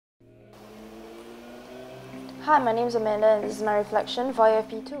Hi, my name is Amanda and this is my reflection for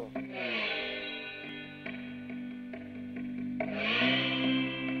AFP2.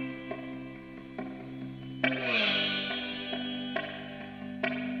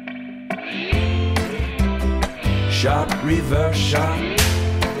 Shot, reverse shot.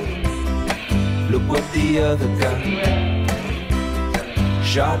 Look what the other got.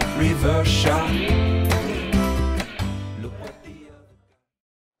 Shot, reverse shot. Look what the other got.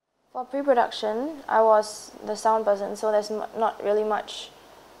 For pre-production, I was the sound person, so there's not really much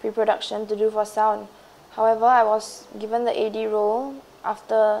pre-production to do for sound. However, I was given the AD role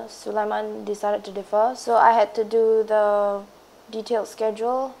after Sulaiman decided to defer, so I had to do the detailed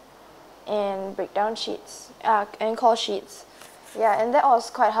schedule and breakdown sheets and call sheets. Yeah, and that was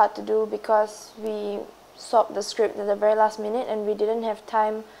quite hard to do because we swapped the script at the very last minute and we didn't have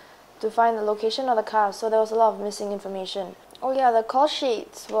time to find the location of the cast, so there was a lot of missing information. Oh yeah, the call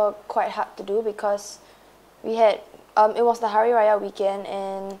sheets were quite hard to do because we had it was the Hari Raya weekend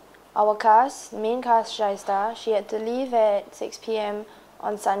and our cast, main cast Shaista, she had to leave at 6 p.m.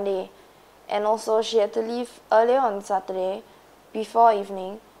 on Sunday, and also she had to leave earlier on Saturday before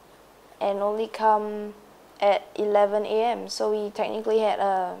evening and only come at 11 a.m. So we technically had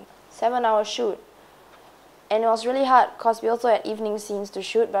a 7-hour shoot. And it was really hard because we also had evening scenes to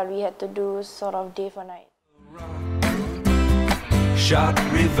shoot, but we had to do sort of day for night. Shot,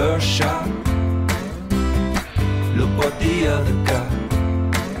 reverse shot. Look what the other got.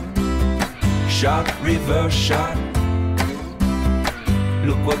 Shot, reverse shot.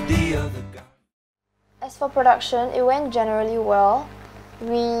 Look what the other got. As for production, it went generally well.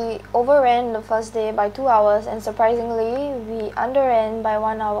 We overran the first day by 2 hours and surprisingly, we underran by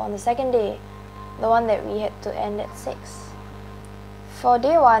 1 hour on the second day, the one that we had to end at 6. For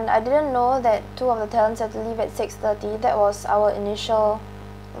day 1, I didn't know that 2 of the talents had to leave at 6:30. That was our initial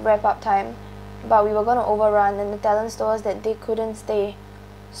wrap-up time, but we were going to overrun and the talents told us that they couldn't stay,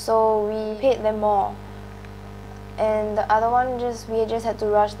 so we paid them more. And the other one, we just had to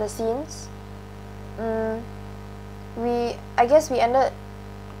rush the scenes. I guess we ended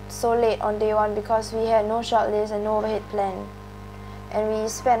so late on day 1 because we had no shot list and no overhead plan, and we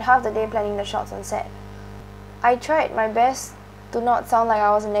spent half the day planning the shots on set. I tried my best to not sound like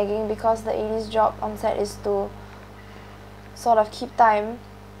I was nagging because the AD's job on set is to sort of keep time,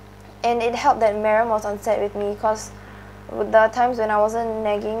 and it helped that Miriam was on set with me because the times when I wasn't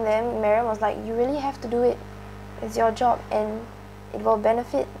nagging them, Miriam was like, you really have to do it, it's your job and it will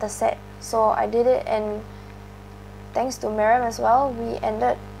benefit the set. So I did it, and thanks to Miriam as well, we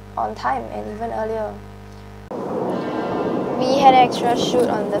ended on time and even earlier. We had an extra shoot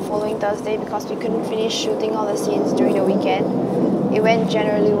on the following Thursday because we couldn't finish shooting all the scenes during the weekend. It went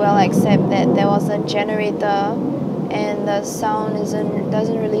generally well except that there was a generator and the sound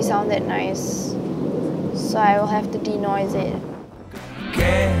doesn't really sound that nice, so I will have to denoise it.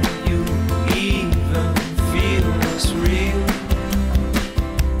 Can you even feel what's real?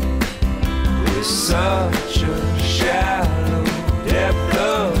 With such a shallow depth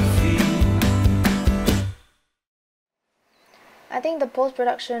of field. I think the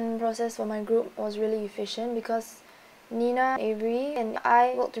post-production process for my group was really efficient because Nina, Avery and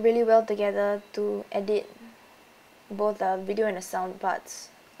I worked really well together to edit both the video and the sound parts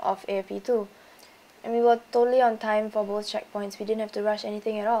of AFP2. And we were totally on time for both checkpoints. We didn't have to rush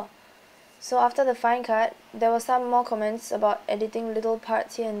anything at all. So after the fine cut, there were some more comments about editing little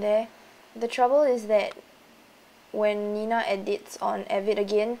parts here and there. The trouble is that when Nina edits on Avid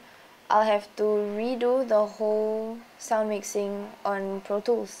again, I'll have to redo the whole sound mixing on Pro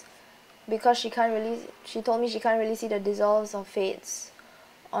Tools because she told me she can't really see the dissolves or fades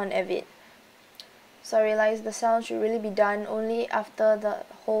on Avid. So I realized the sound should really be done only after the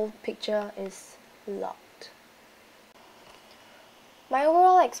whole picture is locked. My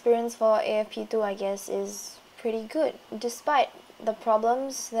overall experience for AFP2, I guess, is pretty good. Despite the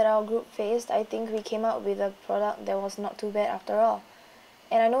problems that our group faced, I think we came out with a product that was not too bad after all.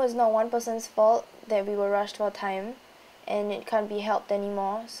 And I know it's not one person's fault that we were rushed for time and it can't be helped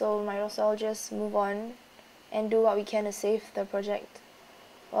anymore, so might as well just move on and do what we can to save the project.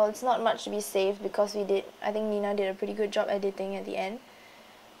 Well, it's not much to be saved because I think Nina did a pretty good job editing at the end.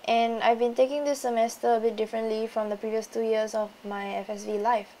 And I've been taking this semester a bit differently from the previous 2 years of my FSV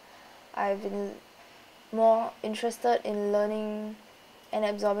life. I've been more interested in learning and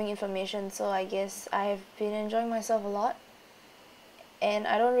absorbing information, so I guess I've been enjoying myself a lot and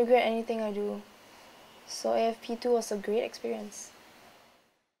I don't regret anything I do. So AFP2 was a great experience.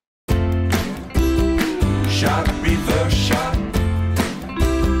 Shot, reverse shot.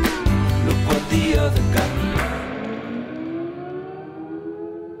 Look what the other got.